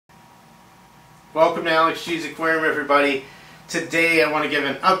Welcome to AlexGs Aquarium, everybody. Today I want to give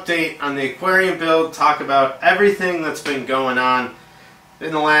an update on the aquarium build, talk about everything that's been going on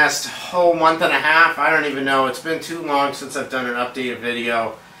in the last whole month and a half. I don't even know. It's been too long since I've done an updated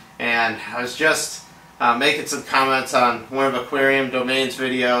video, and I was just making some comments on one of Aquarium Domain's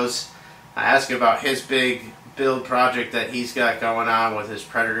videos, asking about his big build project that he's got going on with his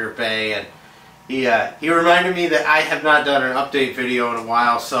Predator Bay, and he reminded me that I have not done an update video in a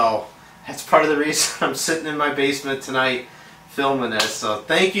while, so that's part of the reason I'm sitting in my basement tonight filming this. So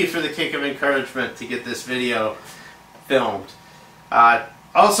thank you for the kick of encouragement to get this video filmed.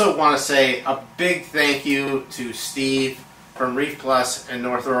 Also want to say a big thank you to Steve from Reef Plus in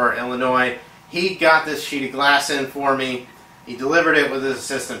North Aurora, Illinois. He got this sheet of glass in for me. He delivered it with his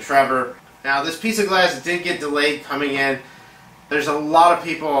assistant Trevor. Now this piece of glass did get delayed coming in. There's a lot of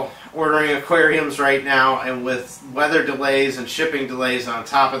people ordering aquariums right now, and with weather delays and shipping delays on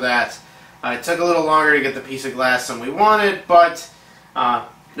top of that, it took a little longer to get the piece of glass than we wanted, but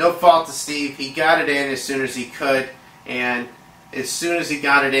no fault to Steve. He got it in as soon as he could, and as soon as he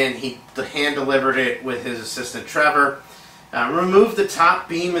got it in, he hand delivered it with his assistant Trevor. Removed the top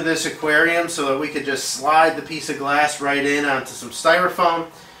beam of this aquarium so that we could just slide the piece of glass right in onto some styrofoam.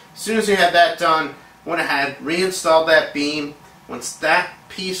 As soon as we had that done, went ahead, reinstalled that beam. Once that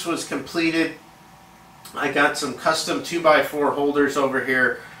piece was completed, I got some custom 2x4 holders over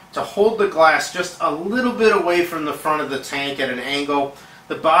here to hold the glass just a little bit away from the front of the tank at an angle.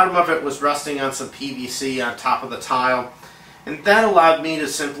 The bottom of it was resting on some PVC on top of the tile, and that allowed me to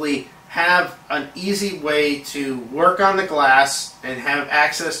simply have an easy way to work on the glass and have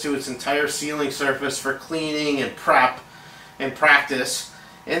access to its entire sealing surface for cleaning and prep and practice.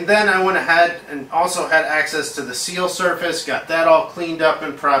 And then I went ahead and also had access to the seal surface, got that all cleaned up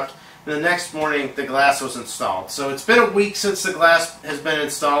and prepped, and the next morning the glass was installed. So it's been a week since the glass has been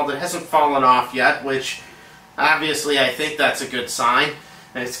installed. It hasn't fallen off yet, which obviously I think that's a good sign.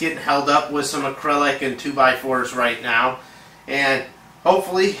 And it's getting held up with some acrylic and 2x4s right now. And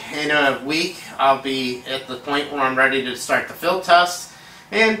hopefully in a week I'll be at the point where I'm ready to start the fill test.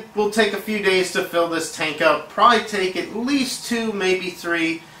 And we'll take a few days to fill this tank up. Probably take at least 2, maybe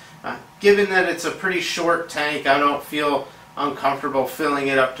 3. Given that it's a pretty short tank, I don't feel uncomfortable filling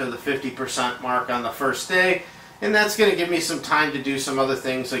it up to the 50% mark on the first day. And that's going to give me some time to do some other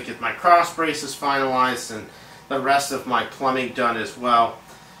things, like get my cross braces finalized and the rest of my plumbing done as well.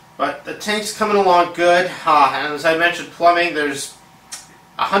 But the tank's coming along good. And as I mentioned, plumbing, there's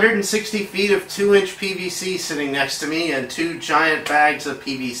 160 feet of 2-inch PVC sitting next to me and 2 giant bags of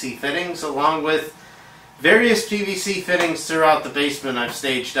PVC fittings, along with various PVC fittings throughout the basement I've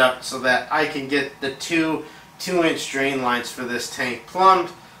staged up so that I can get the 2-inch drain lines for this tank plumbed,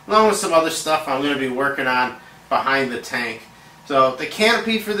 along with some other stuff I'm going to be working on behind the tank. So the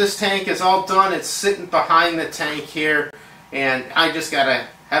canopy for this tank is all done. It's sitting behind the tank here, and I just got to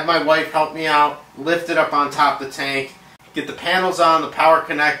have my wife help me out, lift it up on top of the tank, get the panels on, the power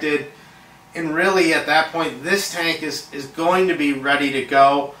connected, and really at that point this tank is going to be ready to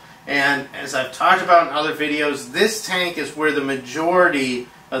go. And as I've talked about in other videos, this tank is where the majority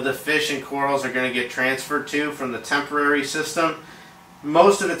of the fish and corals are going to get transferred to from the temporary system.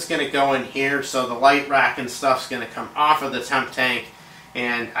 Most of it's going to go in here, so the light rack and stuff's going to come off of the temp tank,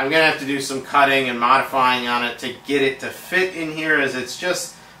 and I'm going to have to do some cutting and modifying on it to get it to fit in here, as it's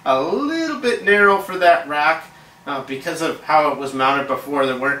just a little bit narrow for that rack. Because of how it was mounted before,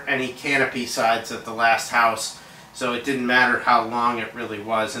 there weren't any canopy sides at the last house, so it didn't matter how long it really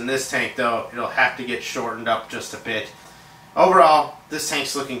was. In this tank, though, it'll have to get shortened up just a bit. Overall, this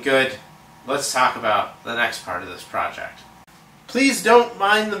tank's looking good. Let's talk about the next part of this project. Please don't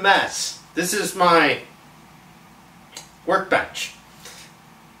mind the mess. This is my workbench.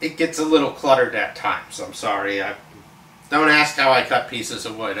 It gets a little cluttered at times. I'm sorry. Don't ask how I cut pieces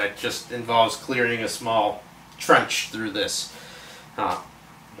of wood. It just involves clearing a small trench through this.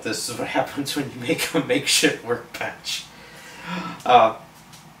 This is what happens when you make a makeshift workbench.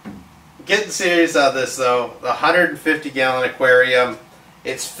 Getting serious on this though, the 150-gallon aquarium,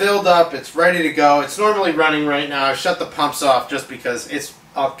 it's filled up, it's ready to go. It's normally running right now. I've shut the pumps off just because it's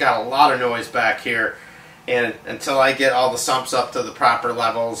got a lot of noise back here, and until I get all the sumps up to the proper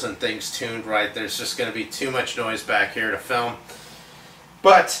levels and things tuned right, there's just going to be too much noise back here to film.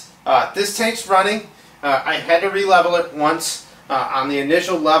 But this tank's running. I had to re-level it once. On the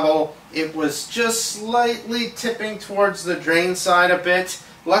initial level, it was just slightly tipping towards the drain side a bit.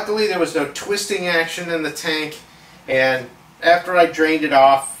 Luckily, there was no twisting action in the tank, and after I drained it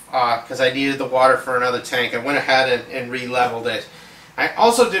off, because I needed the water for another tank, I went ahead and re-leveled it. I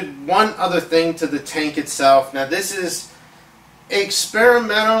also did one other thing to the tank itself. Now this is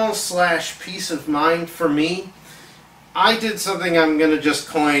experimental slash peace of mind for me, I did something I'm going to just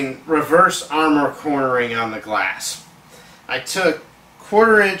coin reverse armor cornering on the glass. I took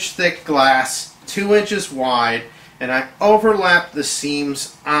 1/4 inch thick glass, 2 inches wide, and I overlapped the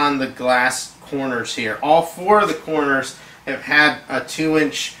seams on the glass corners here. All 4 of the corners have had a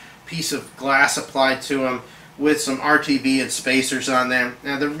 2-inch piece of glass applied to them with some RTB and spacers on them.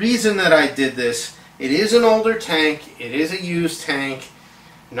 Now the reason that I did this, it is an older tank, it is a used tank,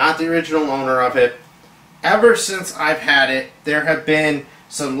 not the original owner of it. Ever since I've had it, there have been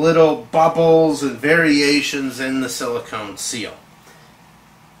some little bubbles and variations in the silicone seal.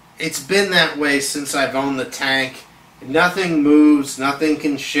 It's been that way since I've owned the tank. Nothing moves, nothing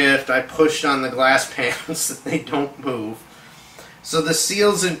can shift. I pushed on the glass panels that they don't move. So the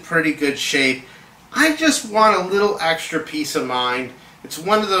seal's in pretty good shape. I just want a little extra peace of mind. It's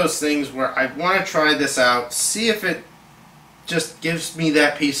one of those things where I want to try this out, see if it just gives me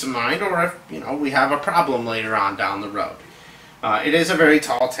that peace of mind, or if, you know, we have a problem later on down the road. It is a very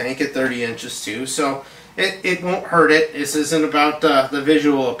tall tank at 30 inches too, so it won't hurt it. This isn't about the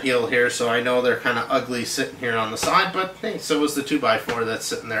visual appeal here, so I know they're kind of ugly sitting here on the side, but hey, so is the 2x4 that's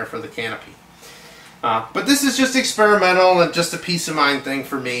sitting there for the canopy. But this is just experimental and just a peace of mind thing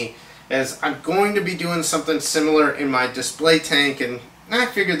for me, as I'm going to be doing something similar in my display tank, and I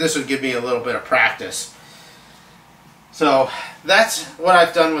figured this would give me a little bit of practice. So that's what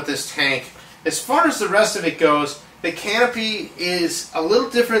I've done with this tank. As far as the rest of it goes, the canopy is a little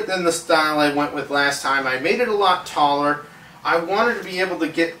different than the style I went with last time. I made it a lot taller. I wanted to be able to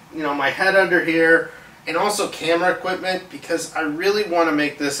get, you know, my head under here, and also camera equipment, because I really want to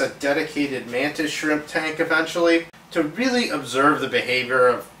make this a dedicated mantis shrimp tank eventually. To really observe the behavior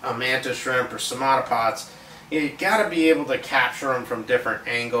of a mantis shrimp or somatopods, you got to be able to capture them from different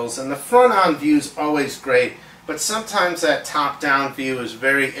angles, and the front-on view is always great, but sometimes that top-down view is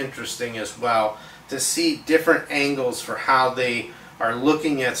very interesting as well, to see different angles for how they are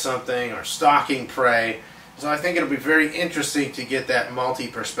looking at something or stalking prey. So I think it'll be very interesting to get that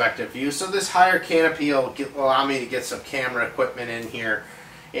multi-perspective view. So this higher canopy will allow me to get some camera equipment in here.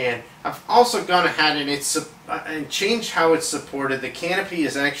 And I've also gone ahead and changed how it's supported. The canopy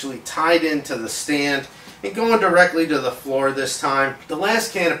is actually tied into the stand and going directly to the floor this time. The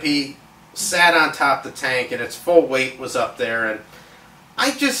last canopy sat on top of the tank and its full weight was up there, and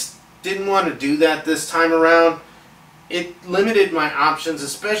I just didn't want to do that this time around. It limited my options,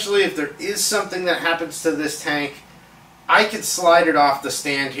 especially if there is something that happens to this tank. I could slide it off the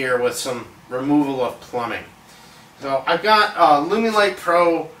stand here with some removal of plumbing. So I've got a Lumilite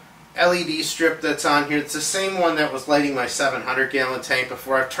Pro LED strip that's on here. It's the same one that was lighting my 700-gallon tank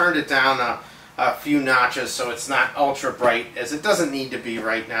before. I've turned it down a few notches so it's not ultra bright, as it doesn't need to be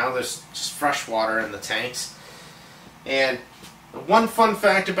right now. There's just fresh water in the tanks. And the one fun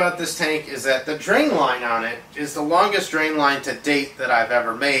fact about this tank is that the drain line on it is the longest drain line to date that I've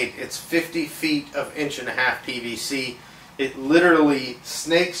ever made. It's 50 feet of 1.5" PVC. It literally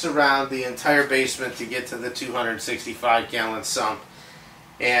snakes around the entire basement to get to the 265-gallon sump.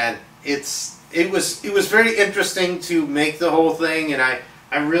 And it was very interesting to make the whole thing, and I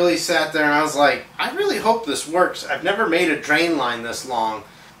really sat there and I was like, I really hope this works. I've never made a drain line this long.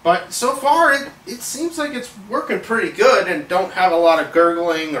 But so far, it seems like it's working pretty good, and don't have a lot of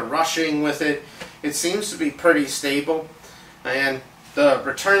gurgling or rushing with it. It seems to be pretty stable. And the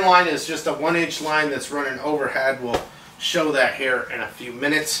return line is just a 1-inch line that's running overhead. We'll show that here in a few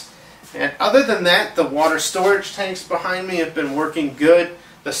minutes. And other than that, the water storage tanks behind me have been working good.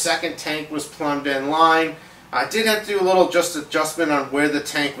 The second tank was plumbed in line. I did have to do a little adjustment on where the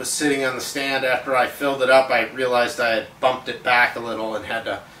tank was sitting on the stand. After I filled it up, I realized I had bumped it back a little and had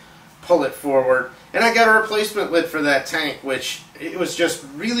to pull it forward. And I got a replacement lid for that tank, which it was just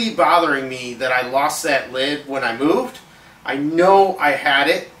really bothering me that I lost that lid when I moved. I know I had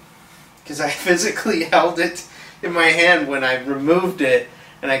it because I physically held it in my hand when I removed it,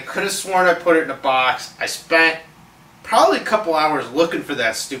 and I could have sworn I put it in a box. I spent probably a couple hours looking for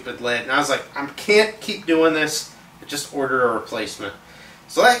that stupid lid, and I was like, I can't keep doing this. I just ordered a replacement.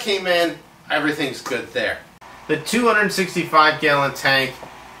 So that came in, everything's good there. The 265-gallon tank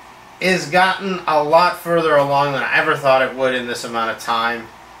has gotten a lot further along than I ever thought it would in this amount of time.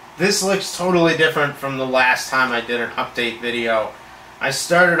 This looks totally different from the last time I did an update video. I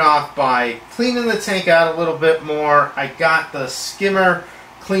started off by cleaning the tank out a little bit more. I got the skimmer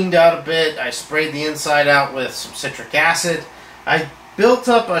cleaned out a bit. I sprayed the inside out with some citric acid. I built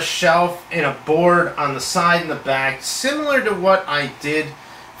up a shelf and a board on the side and the back, similar to what I did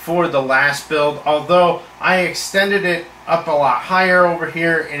for the last build, although I extended it up a lot higher over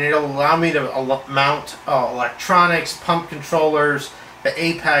here, and it'll allow me to mount electronics, pump controllers, the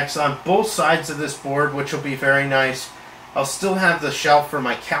apex on both sides of this board, which will be very nice. I'll still have the shelf for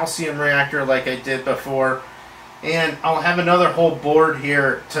my calcium reactor like I did before, and I'll have another whole board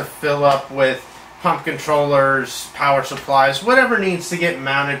here to fill up with pump controllers, power supplies, whatever needs to get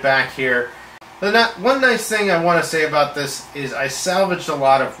mounted back here. One nice thing I want to say about this is I salvaged a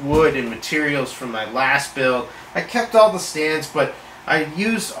lot of wood and materials from my last build. I kept all the stands, but I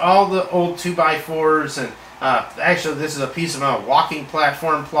used all the old 2x4s, and actually this is a piece of my walking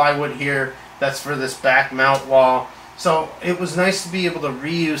platform plywood here that's for this back mount wall. So it was nice to be able to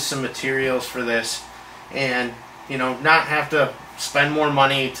reuse some materials for this and, you know, not have to spend more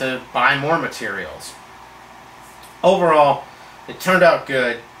money to buy more materials. Overall, it turned out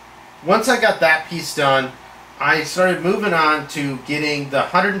good. Once I got that piece done, I started moving on to getting the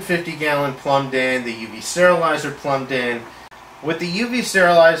 150 gallon plumbed in, the UV sterilizer plumbed in. With the UV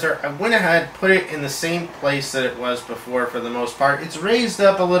sterilizer, I went ahead, put it in the same place that it was before for the most part. It's raised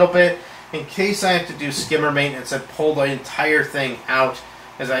up a little bit in case I have to do skimmer maintenance and pull the entire thing out,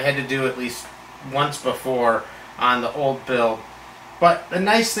 as I had to do at least once before on the old build. But the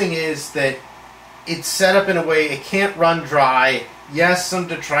nice thing is that it's set up in a way it can't run dry. Yes, some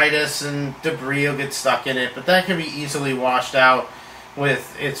detritus and debris will get stuck in it, but that can be easily washed out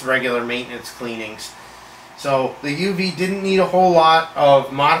with its regular maintenance cleanings. So the UV didn't need a whole lot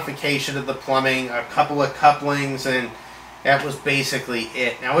of modification of the plumbing, a couple of couplings, and that was basically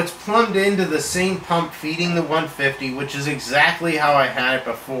it. Now it's plumbed into the same pump feeding the 150, which is exactly how I had it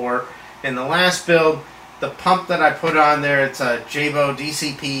before. In the last build, the pump that I put on there, it's a Jabo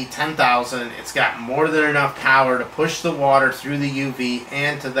DCP 10,000. It's got more than enough power to push the water through the UV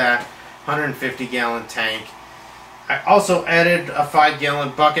and to that 150 gallon tank. I also added a 5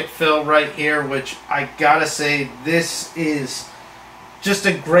 gallon bucket fill right here, which I gotta say, this is just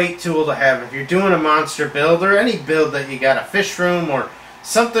a great tool to have if you're doing a monster build, or any build that you got a fish room or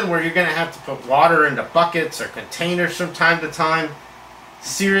something where you're gonna have to put water into buckets or containers from time to time.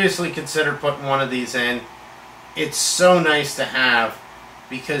 Seriously consider putting one of these in. It's so nice to have,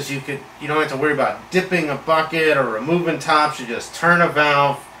 because you don't have to worry about dipping a bucket or removing tops. You just turn a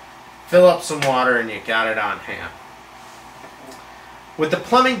valve, fill up some water, and you got it on hand. With the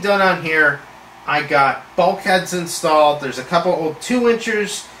plumbing done on here, I got bulkheads installed. There's a couple old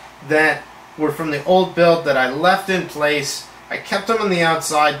 2-inchers that were from the old build that I left in place. I kept them on the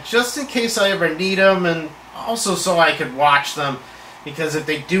outside just in case I ever need them, and also so I could watch them, because if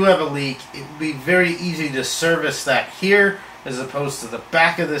they do have a leak, it would be very easy to service that here as opposed to the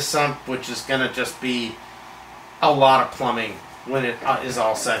back of this sump, which is going to just be a lot of plumbing when it is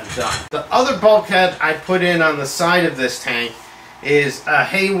all said and done. The other bulkhead I put in on the side of this tank is a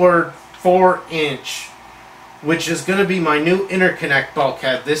Hayward 4-inch, which is going to be my new interconnect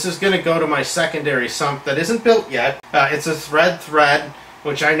bulkhead. This is going to go to my secondary sump that isn't built yet. It's a thread,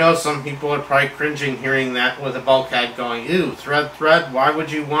 which I know some people are probably cringing hearing that with a bulkhead, going, ew, thread, why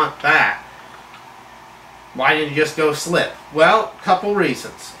would you want that? Why didn't you just go slip? Well, a couple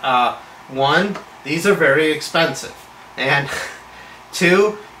reasons. One, these are very expensive. And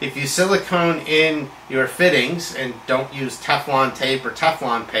two, if you silicone in your fittings and don't use Teflon tape or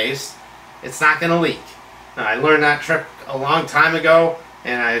Teflon paste, it's not going to leak. Now, I learned that trick a long time ago,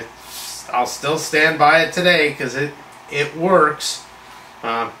 and I'll still stand by it today because it works.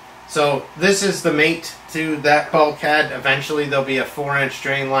 So this is the mate to that bulkhead. Eventually there'll be a 4-inch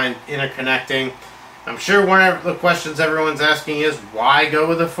drain line interconnecting. I'm sure one of the questions everyone's asking is, why go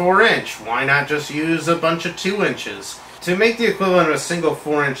with a 4-inch? Why not just use a bunch of 2 inches? To make the equivalent of a single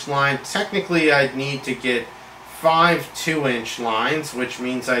 4-inch line, technically I'd need to get 5 2-inch lines, which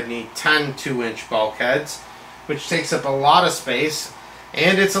means I'd need 10 2-inch bulkheads, which takes up a lot of space,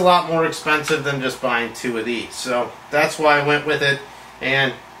 and it's a lot more expensive than just buying 2 of these. So that's why I went with it,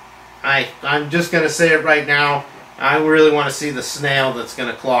 and I'm just going to say it right now, I really want to see the snail that's going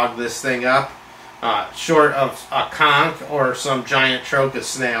to clog this thing up. Short of a conch or some giant trocus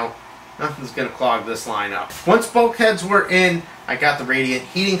snail, nothing's going to clog this line up. Once bulkheads were in, I got the radiant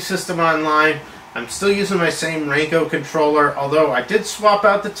heating system online. I'm still using my same Renko controller, although I did swap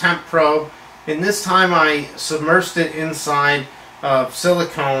out the temp probe, and this time I submersed it inside of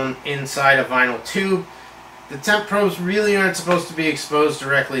silicone inside a vinyl tube. The temp probes really aren't supposed to be exposed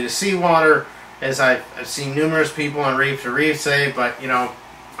directly to seawater, as I've seen numerous people on Reef to Reef say, but you know,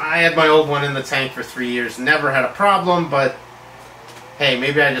 I had my old one in the tank for 3 years, never had a problem, but hey,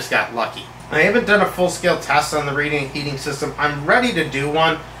 maybe I just got lucky. I haven't done a full-scale test on the radiant heating system. I'm ready to do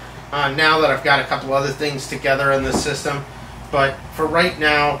one now that I've got a couple other things together in this system, but for right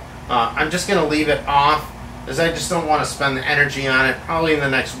now, I'm just going to leave it off as I just don't want to spend the energy on it. Probably in the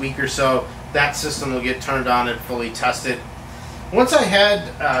next week or so, that system will get turned on and fully tested. Once I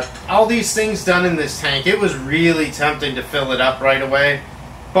had all these things done in this tank, it was really tempting to fill it up right away.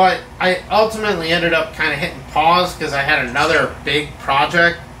 But I ultimately ended up kind of hitting pause because I had another big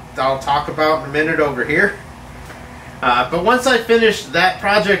project that I'll talk about in a minute over here. But once I finished that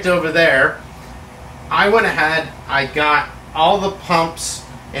project over there, I went ahead, I got all the pumps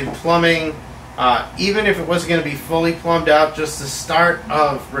and plumbing, even if it wasn't going to be fully plumbed out, just the start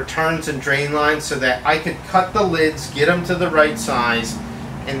of returns and drain lines so that I could cut the lids, get them to the right size,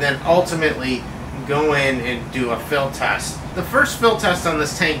 and then ultimately go in and do a fill test. The first fill test on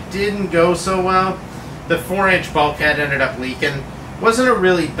this tank didn't go so well. The 4-inch bulkhead ended up leaking. Wasn't a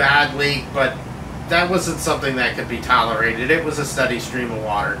really bad leak, but that wasn't something that could be tolerated. It was a steady stream of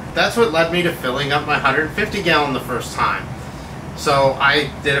water. That's what led me to filling up my 150 gallon the first time. So I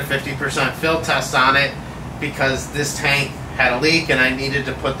did a 50% fill test on it because this tank had a leak and I needed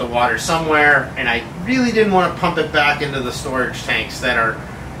to put the water somewhere, and I really didn't want to pump it back into the storage tanks that are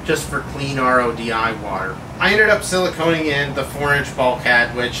just for clean RODI water. I ended up siliconing in the 4-inch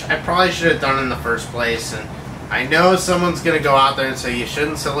bulkhead, which I probably should have done in the first place, and I know someone's going to go out there and say you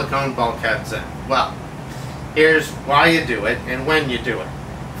shouldn't silicone bulkheads in. Well, here's why you do it and when you do it.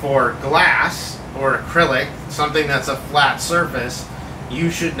 For glass or acrylic, something that's a flat surface, you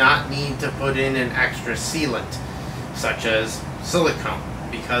should not need to put in an extra sealant, such as silicone.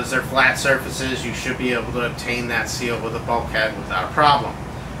 Because they're flat surfaces, you should be able to obtain that seal with a bulkhead without a problem.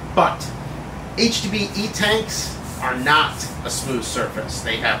 But HDPE tanks are not a smooth surface.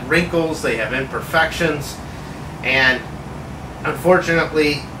 They have wrinkles, they have imperfections, and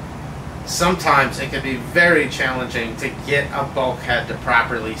unfortunately, sometimes it can be very challenging to get a bulkhead to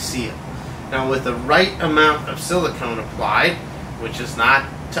properly seal. Now, with the right amount of silicone applied, which is not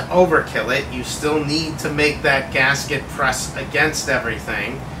to overkill it, you still need to make that gasket press against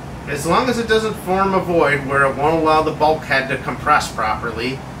everything. As long as it doesn't form a void where it won't allow the bulkhead to compress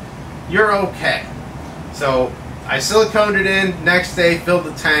properly, you're okay. So I siliconed it in, next day filled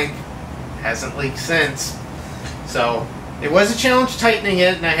the tank, hasn't leaked since. So it was a challenge tightening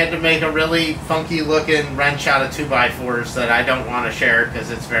it, and I had to make a really funky looking wrench out of 2x4s that I don't want to share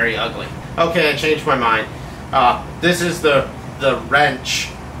because it's very ugly. Okay, I changed my mind. This is the wrench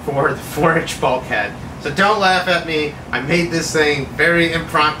for the 4-inch bulkhead. So don't laugh at me. I made this thing very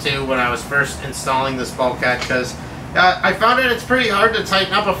impromptu when I was first installing this bulkhead because I found out it's pretty hard to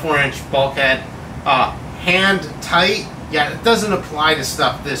tighten up a 4-inch bulkhead hand tight. Yeah, it doesn't apply to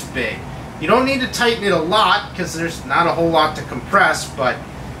stuff this big. You don't need to tighten it a lot because there's not a whole lot to compress, but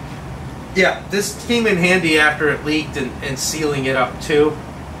yeah, this came in handy after it leaked and sealing it up too.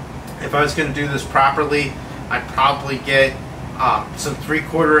 If I was going to do this properly, I'd probably get some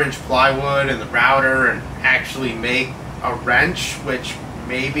 3/4-inch plywood and the router and actually make a wrench, which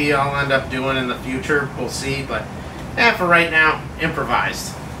maybe I'll end up doing in the future. We'll see, but for right now,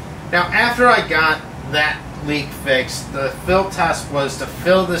 improvised. Now, after I got that leak fixed, the fill test was to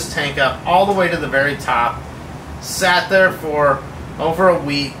fill this tank up all the way to the very top. Sat there for over a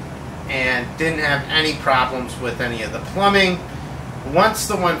week and didn't have any problems with any of the plumbing. Once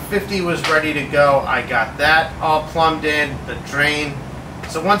the 150 was ready to go, I got that all plumbed in, the drain.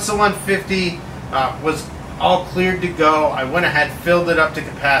 So once the 150 was all cleared to go, I went ahead, filled it up to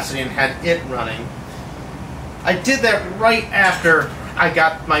capacity, and had it running. I did that right after I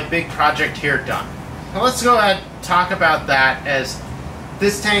got my big project here done. Now let's go ahead and talk about that, as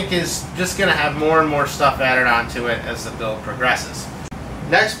this tank is just going to have more and more stuff added onto it as the build progresses.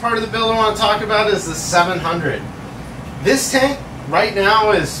 Next part of the build I want to talk about is the 700. This tank right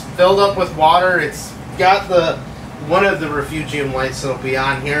now is filled up with water. It's got one of the refugium lights that'll be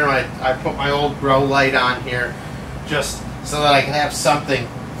on here. I put my old grow light on here just so that I can have something.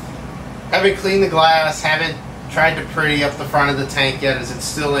 Haven't cleaned the glass, haven't tried to pretty up the front of the tank yet as it's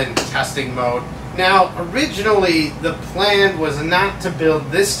still in testing mode. Now, originally the plan was not to build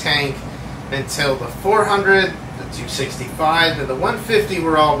this tank until the 400, the 265, and the 150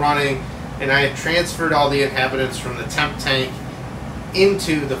 were all running, and I had transferred all the inhabitants from the temp tank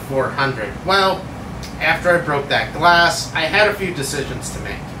into the 400. Well, after I broke that glass, I had a few decisions to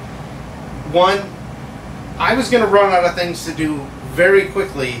make. One, I was going to run out of things to do very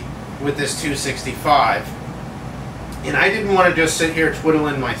quickly with this 265, and I didn't want to just sit here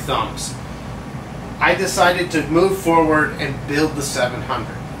twiddling my thumbs. I decided to move forward and build the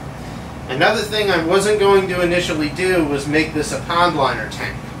 700. Another thing I wasn't going to initially do was make this a pond liner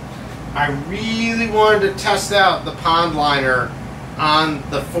tank. I really wanted to test out the pond liner on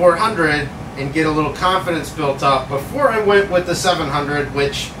the 400 and get a little confidence built up before I went with the 700,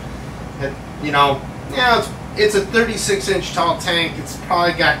 which, you know, Yeah, it's a 36-inch tall tank. It's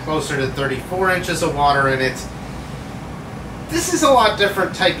probably got closer to 34 inches of water in it. This is a lot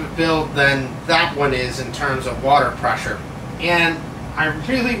different type of build than that one is in terms of water pressure. And I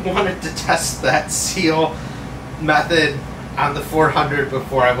really wanted to test that seal method on the 400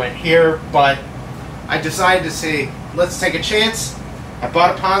 before I went here, but I decided to say, let's take a chance. I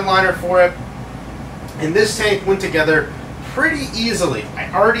bought a pond liner for it, and this tank went together pretty easily.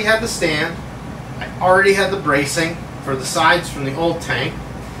 I already had the stand, I already had the bracing for the sides from the old tank,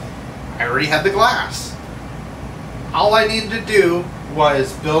 I already had the glass. All I needed to do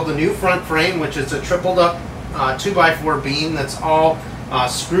was build a new front frame, which is a tripled up 2x4 beam that's all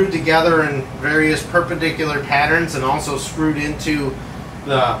screwed together in various perpendicular patterns and also screwed into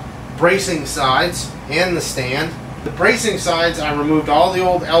the bracing sides and the stand. The bracing sides, I removed all the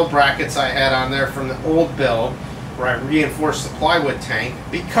old L brackets I had on there from the old build where I reinforced the plywood tank.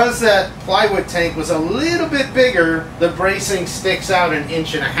 Because that plywood tank was a little bit bigger, the bracing sticks out 1.5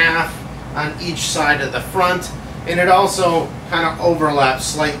 inches on each side of the front, and it also kind of overlaps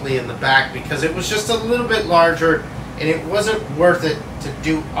slightly in the back because it was just a little bit larger and it wasn't worth it to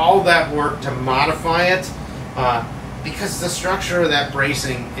do all that work to modify it because the structure of that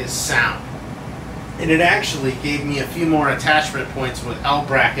bracing is sound. And it actually gave me a few more attachment points with L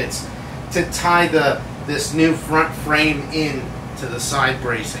brackets to tie this new front frame in to the side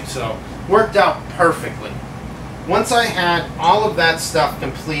bracing. So worked out perfectly. Once I had all of that stuff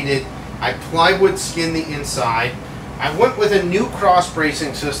completed, I plywood skinned the inside. I went with a new cross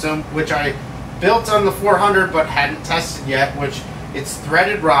bracing system, which I built on the 400 but hadn't tested yet, which it's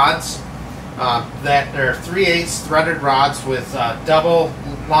threaded rods. That are 3/8 threaded rods with double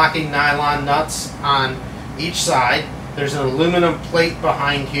locking nylon nuts on each side. There's an aluminum plate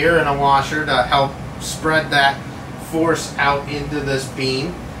behind here and a washer to help spread that force out into this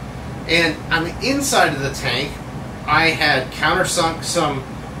beam. And on the inside of the tank, I had countersunk some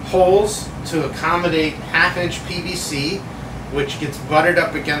holes to accommodate 1/2-inch PVC, which gets buttered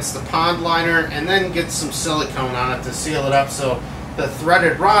up against the pond liner and then gets some silicone on it to seal it up so the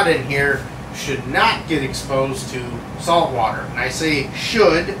threaded rod in here should not get exposed to salt water. And I say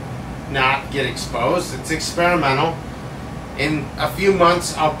should not get exposed. It's experimental. In a few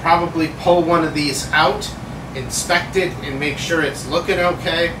months I'll probably pull one of these out, inspect it, and make sure it's looking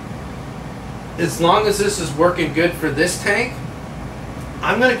okay. As long as this is working good for this tank,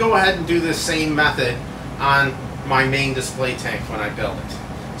 I'm going to go ahead and do this same method on my main display tank when I build it.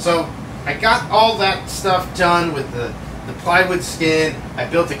 So I got all that stuff done with the plywood skin. I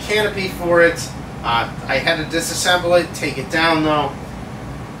built a canopy for it. I had to disassemble it, take it down though.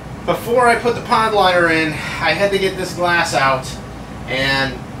 Before I put the pond liner in, I had to get this glass out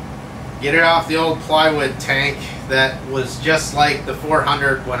and get it off the old plywood tank that was just like the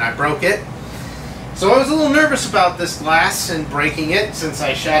 400 when I broke it. So I was a little nervous about this glass and breaking it since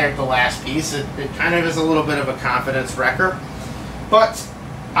I shattered the last piece. It kind of is a little bit of a confidence wrecker. But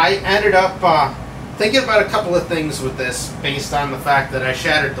I ended up thinking about a couple of things with this based on the fact that I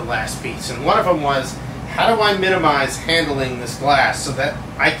shattered the last piece. And one of them was, how do I minimize handling this glass so that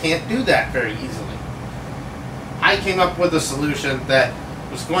I can't do that very easily? I came up with a solution that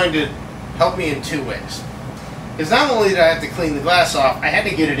was going to help me in 2 ways. Because not only did I have to clean the glass off, I had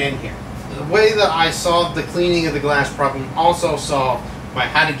to get it in here. The way that I solved the cleaning of the glass problem also solved my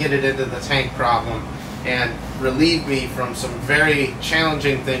how to get it into the tank problem and relieved me from some very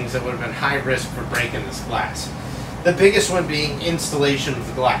challenging things that would have been high risk for breaking this glass. The biggest one being installation of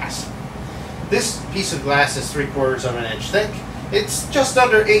the glass. This piece of glass is 3/4 of an inch thick. It's just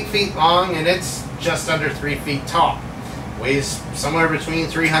under 8 feet long and it's just under 3 feet tall. Weighs somewhere between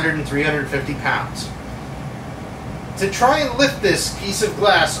 300 and 350 pounds. To try and lift this piece of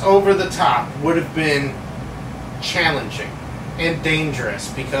glass over the top would have been challenging and dangerous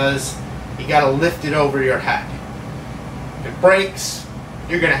because you got to lift it over your head. If it breaks,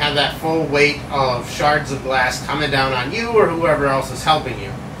 you're going to have that full weight of shards of glass coming down on you or whoever else is helping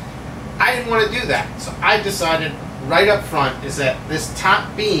you. I didn't want to do that, so I decided right up front is that this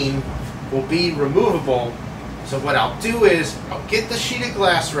top beam will be removable. So what I'll do is I'll get the sheet of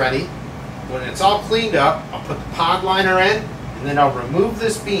glass ready. When it's all cleaned up, I'll put the pond liner in, and then I'll remove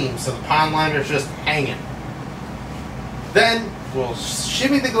this beam so the pond liner is just hanging. Then we'll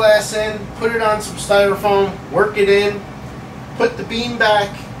shimmy the glass in, put it on some styrofoam, work it in, put the beam back,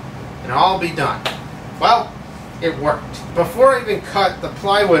 and all be done. Well, it worked. Before I even cut the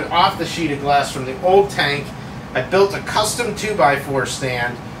plywood off the sheet of glass from the old tank, I built a custom 2x4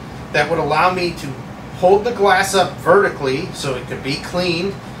 stand that would allow me to hold the glass up vertically so it could be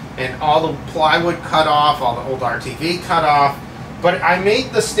cleaned and all the plywood cut off, all the old RTV cut off, but I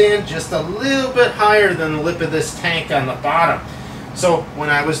made the stand just a little bit higher than the lip of this tank on the bottom. So when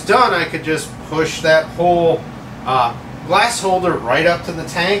I was done, I could just push that whole glass holder right up to the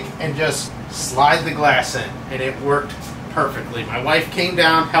tank and just slide the glass in, and it worked perfectly. My wife came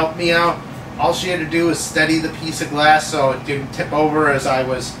down, helped me out. All she had to do was steady the piece of glass so it didn't tip over as I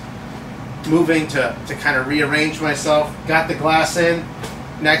was moving to kind of rearrange myself. Got the glass in.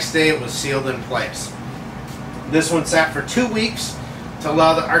 Next day it was sealed in place. This one sat for 2 weeks to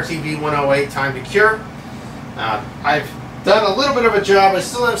allow the RTV 108 time to cure. I've done a little bit of a job. I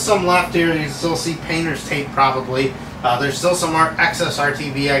still have some left here. You can still see painter's tape probably. There's still some excess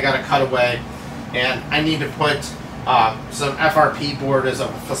RTV I got to cut away, and I need to put some FRP board as a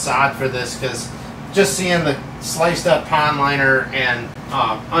facade for this, because just seeing the sliced up pond liner and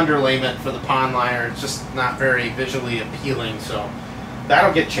underlayment for the pond liner, it's just not very visually appealing, so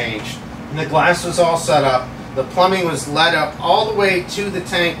that'll get changed. And the glass was all set up. The plumbing was led up all the way to the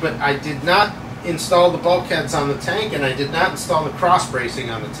tank, but I did not install the bulkheads on the tank, and I did not install the cross bracing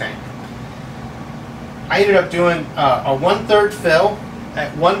on the tank. I ended up doing a 1/3 fill.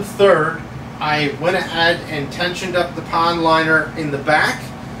 At 1/3, I went ahead and tensioned up the pond liner in the back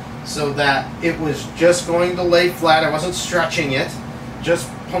so that it was just going to lay flat. I wasn't stretching it, just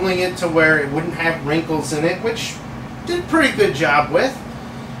pulling it to where it wouldn't have wrinkles in it, which did a pretty good job with.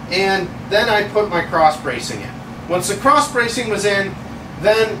 And then I put my cross bracing in. Once the cross bracing was in,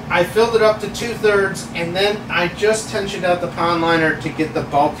 then I filled it up to 2/3, and then I just tensioned out the pond liner to get the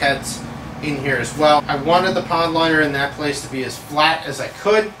bulkheads in here as well. I wanted the pond liner in that place to be as flat as I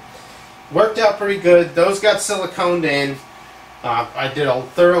could. Worked out pretty good. Those got siliconed in. I did a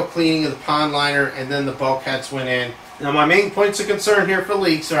thorough cleaning of the pond liner, and then the bulkheads went in. Now my main points of concern here for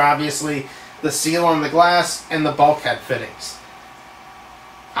leaks are obviously the seal on the glass and the bulkhead fittings.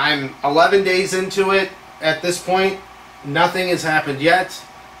 I'm 11 days into it at this point. Nothing has happened yet,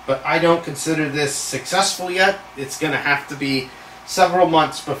 but I don't consider this successful yet. It's going to have to be several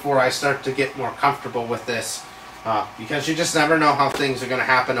months before I start to get more comfortable with this, because you just never know how things are going to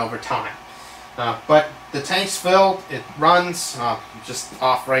happen over time. But the tank's filled, it runs, just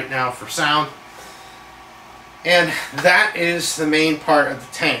off right now for sound. And that is the main part of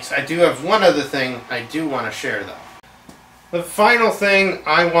the tanks. I do have one other thing I do want to share though. The final thing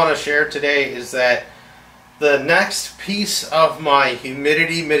I want to share today is that the next piece of my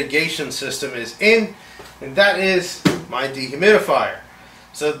humidity mitigation system is in, and that is my dehumidifier.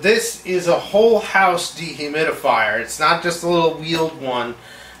 So this is a whole house dehumidifier. It's not just a little wheeled one.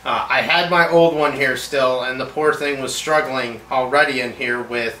 I had my old one here still, and the poor thing was struggling already in here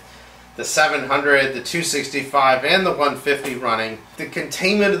with the 700, the 265, and the 150 running. The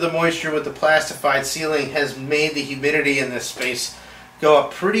containment of the moisture with the plastified sealing has made the humidity in this space go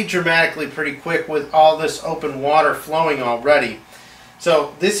up pretty dramatically pretty quick with all this open water flowing already.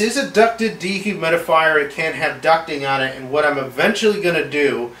 So this is a ducted dehumidifier. It can have ducting on it, and what I'm eventually going to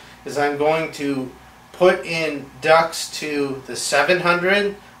do is I'm going to put in ducts to the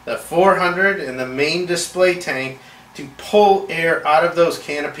 700, the 400, and the main display tank to pull air out of those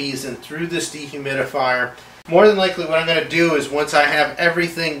canopies and through this dehumidifier. More than likely what I'm going to do is, once I have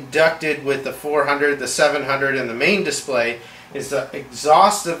everything ducted with the 400, the 700, and the main display, is the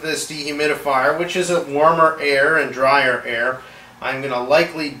exhaust of this dehumidifier, which is a warmer air and drier air, I'm going to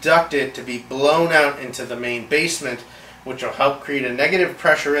likely duct it to be blown out into the main basement, which will help create a negative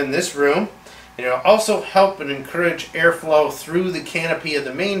pressure in this room. And it'll also help and encourage airflow through the canopy of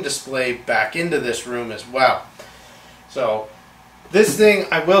the main display back into this room as well. So this thing,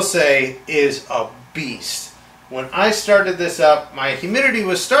 I will say, is a beast. When I started this up, my humidity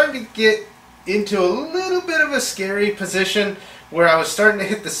was starting to get into a little bit of a scary position where I was starting to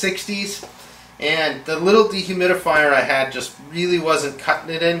hit the 60s, and the little dehumidifier I had just really wasn't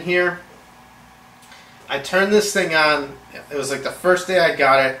cutting it in here. I turned this thing on. It was like the first day I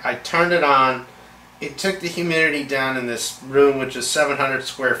got it. I turned it on. It took the humidity down in this room, which is 700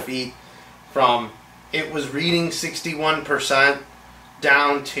 square feet, from, it was reading 61%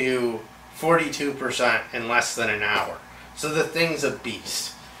 down to 42% in less than an hour. So the thing's a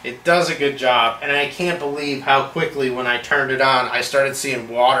beast. It does a good job, and I can't believe how quickly, when I turned it on, I started seeing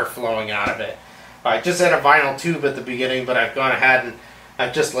water flowing out of it. I just had a vinyl tube at the beginning, but I've gone ahead and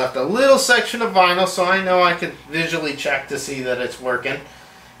I've just left a little section of vinyl so I know I can visually check to see that it's working.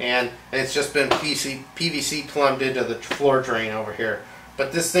 And it's just been PVC plumbed into the floor drain over here.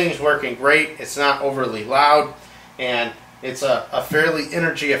 But this thing's working great. It's not overly loud, and it's a fairly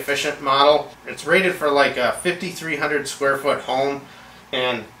energy efficient model. It's rated for like a 5,300 square foot home,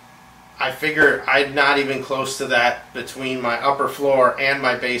 and I figure I'm not even close to that between my upper floor and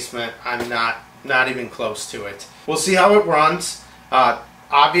my basement. I'm not even close to it. We'll see how it runs.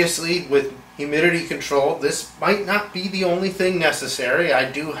 Obviously, with humidity control, this might not be the only thing necessary.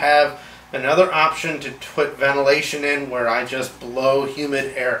 I do have another option to put ventilation in where I just blow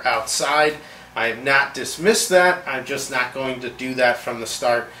humid air outside. I have not dismissed that. I'm just not going to do that from the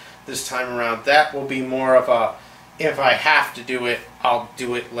start this time around. That will be more of a, if I have to do it, I'll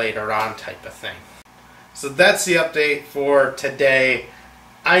do it later on type of thing. So that's the update for today.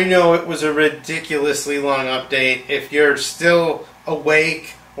 I know it was a ridiculously long update. If you're still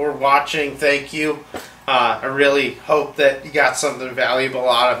awake or watching, thank you. I really hope that you got something valuable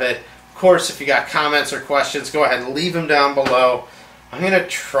out of it. Of course, if you got comments or questions, go ahead and leave them down below. I'm going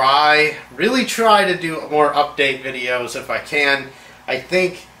to really try to do more update videos if I can. I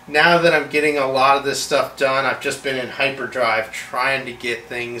think now that I'm getting a lot of this stuff done, I've just been in hyperdrive trying to get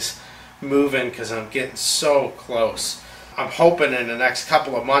things moving because I'm getting so close. I'm hoping in the next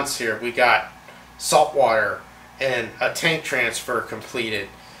couple of months here we got saltwater and a tank transfer completed.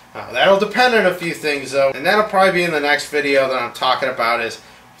 That'll depend on a few things though, and that'll probably be in the next video that I'm talking about, is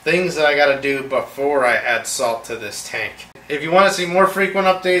things that I got to do before I add salt to this tank. If you want to see more frequent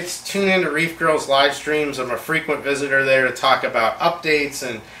updates, tune in to Reef Girls live streams. I'm a frequent visitor there to talk about updates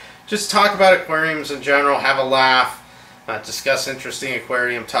and just talk about aquariums in general, have a laugh, discuss interesting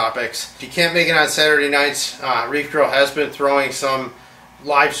aquarium topics. If you can't make it on Saturday nights, Reef Girl has been throwing some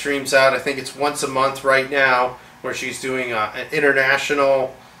live streams out. I think it's once a month right now, where she's doing an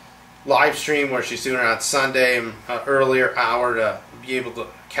international live stream where she's doing it on Sunday, an earlier hour to be able to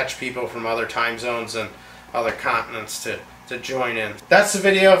catch people from other time zones and other continents to join in. That's the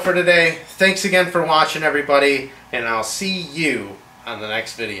video for today. Thanks again for watching, everybody, and I'll see you on the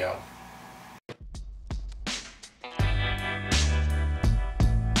next video.